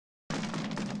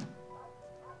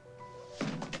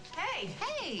Hi.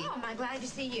 Hey. Oh, am I glad to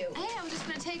see you. Hey, I was just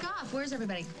gonna take off. Where's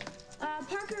everybody?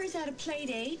 Parker is at a play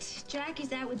date. Jack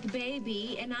is out with the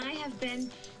baby, and I have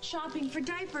been shopping for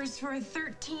diapers for a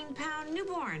 13-pound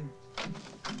newborn.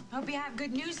 Hope you have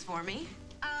good news for me.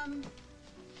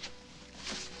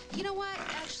 You know what?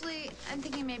 Actually, I'm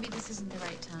thinking maybe this isn't the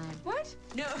right time. What?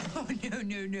 No,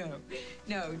 no.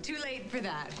 No, too late for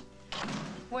that.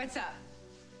 What's up?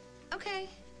 Okay.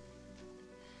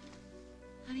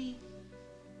 Honey,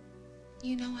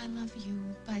 you know I love you,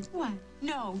 but... What?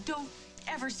 No, don't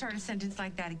ever start a sentence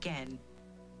like that again.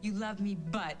 You love me,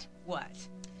 but what?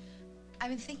 I've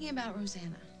been thinking about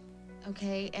Rosanna,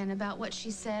 okay? And about what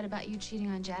she said about you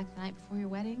cheating on Jack the night before your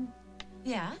wedding.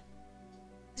 Yeah?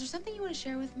 Is there something you want to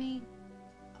share with me?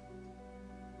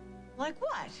 Like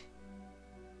what?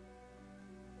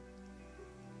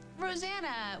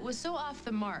 Rosanna was so off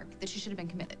the mark that she should have been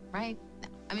committed, right? No.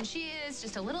 I mean, she is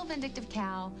just a little vindictive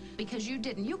cow because you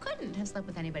couldn't have slept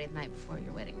with anybody the night before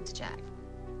your wedding to Jack.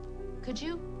 Could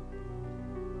you?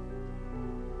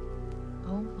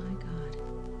 Oh my God.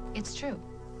 It's true.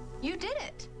 You did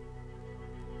it.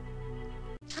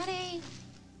 Honey,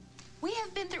 we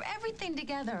have been through everything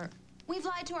together. We've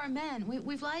lied to our men.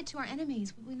 We've lied to our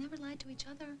enemies. We never lied to each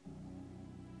other.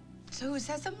 So who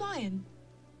says I'm lying?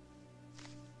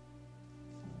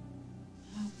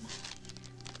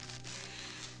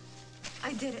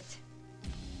 I did it.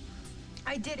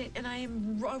 I did it, and I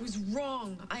was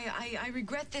wrong. I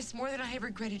regret this more than I have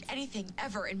regretted anything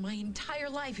ever in my entire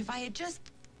life. If I had just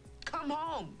come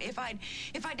home, if I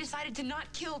decided to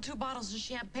not kill 2 bottles of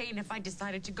champagne, if I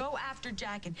decided to go after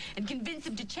Jack and convince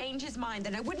him to change his mind,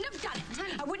 then I wouldn't have done it.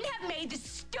 Honey, I wouldn't have made this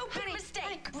stupid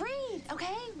mistake. Honey, breathe,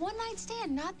 okay? One night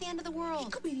stand, not the end of the world.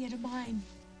 It could be the end of mine.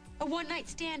 A one-night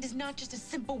stand is not just a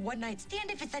simple one-night stand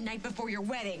if it's the night before your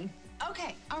wedding.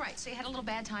 Okay, all right, so you had a little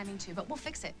bad timing too, but we'll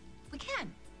fix it. We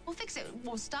can. We'll fix it.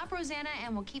 We'll stop Rosanna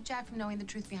and we'll keep Jack from knowing the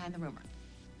truth behind the rumor.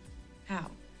 How?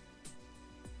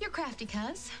 You're crafty,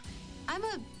 cuz. I'm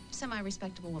a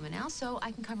semi-respectable woman now, so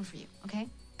I can cover for you, okay?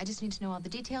 I just need to know all the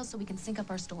details so we can sync up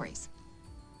our stories.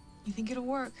 You think it'll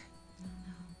work?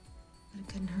 No, but it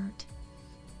couldn't hurt.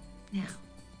 Now,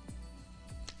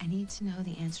 I need to know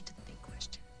the answer to the big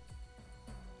question.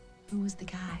 Who was the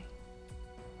guy?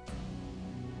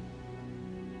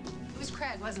 It was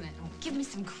Craig, wasn't it? Oh, give me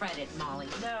some credit, Molly.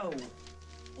 No.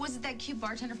 Was it that cute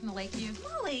bartender from the Lakeview?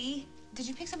 Molly! Did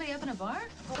you pick somebody up in a bar?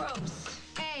 Gross.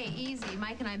 Hey, easy.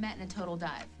 Mike and I met in a total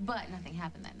dive, but nothing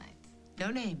happened that night.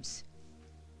 No names.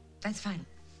 That's fine.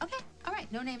 Okay, all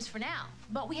right, no names for now.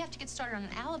 But we have to get started on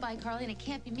an alibi, Carly, and it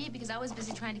can't be me because I was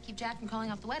busy trying to keep Jack from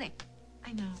calling off the wedding.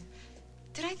 I know.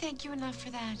 Did I thank you enough for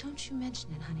that? Don't you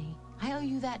mention it, honey. I owe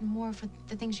you that and more for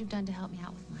the things you've done to help me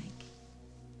out with Mike.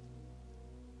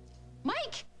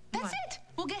 Mike! That's What? it!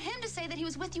 We'll get him to say that he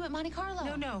was with you at Monte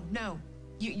Carlo. No.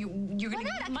 You're Why gonna...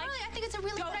 not? Mike, Carly, I think it's a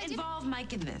really good don't idea. involve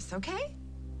Mike in this, okay?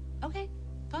 Okay,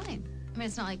 fine. I mean,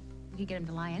 it's not like we could get him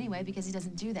to lie anyway because he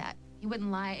doesn't do that. He wouldn't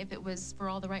lie if it was for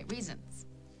all the right reasons.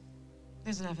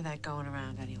 There's enough of that going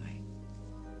around anyway.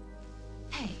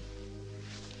 Hey,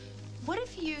 what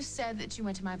if you said that you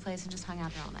went to my place and just hung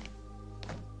out there all night?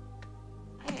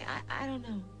 I don't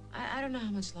know. I don't know how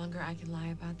much longer I can lie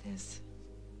about this.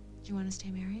 Do you want to stay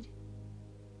married?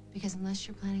 Because unless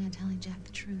you're planning on telling Jack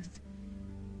the truth,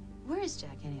 where is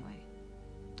Jack anyway?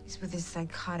 He's with his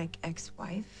psychotic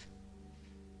ex-wife.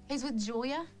 He's with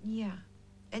Julia? Yeah.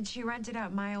 And she rented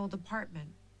out my old apartment.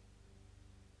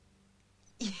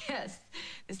 Yes,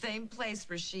 the same place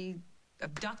where she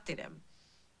abducted him.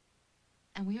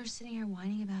 And we are sitting here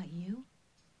whining about you?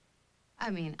 I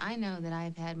mean, I know that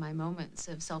I've had my moments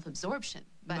of self-absorption,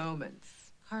 but...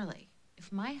 Moments. Carly,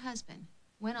 if my husband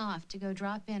went off to go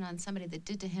drop in on somebody that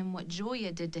did to him what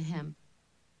Julia did to him,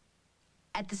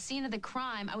 at the scene of the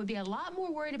crime, I would be a lot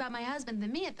more worried about my husband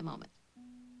than me at the moment.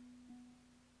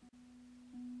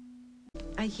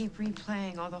 I keep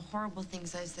replaying all the horrible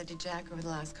things I said to Jack over the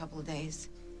last couple of days.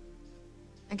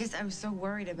 I guess I was so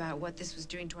worried about what this was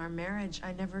doing to our marriage,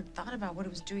 I never thought about what it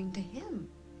was doing to him.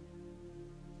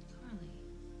 Carly,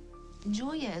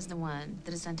 Julia is the one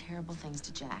that has done terrible things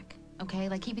to Jack, okay?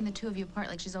 Like keeping the two of you apart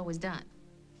like she's always done.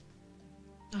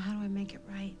 Now, how do I make it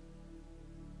right?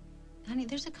 Honey,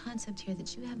 there's a concept here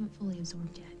that you haven't fully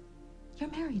absorbed yet. You're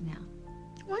married now.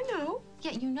 Oh, I know.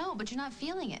 Yeah, you know, but you're not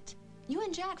feeling it. You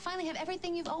and Jack finally have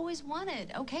everything you've always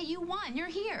wanted, okay? You won. You're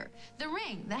here. The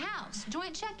ring, the house,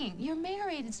 joint checking. You're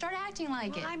married and start acting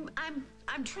like it.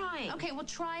 I'm trying. Okay, well,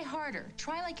 try harder.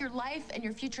 Try like your life and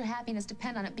your future happiness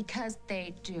depend on it because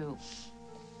they do.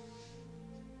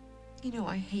 You know,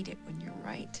 I hate it when you're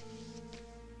right.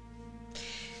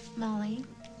 Molly,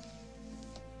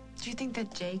 Do you think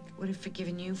that Jake would have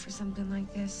forgiven you for something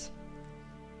like this?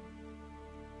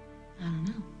 I don't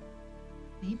know.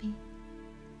 Maybe.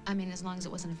 I mean, as long as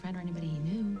it wasn't a friend or anybody he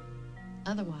knew.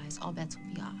 Otherwise, all bets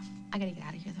would be off. I gotta get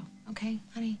out of here, though. Okay,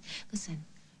 honey? Listen,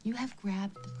 you have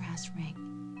grabbed the brass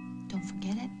ring. Don't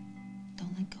forget it.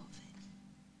 Don't let go of it.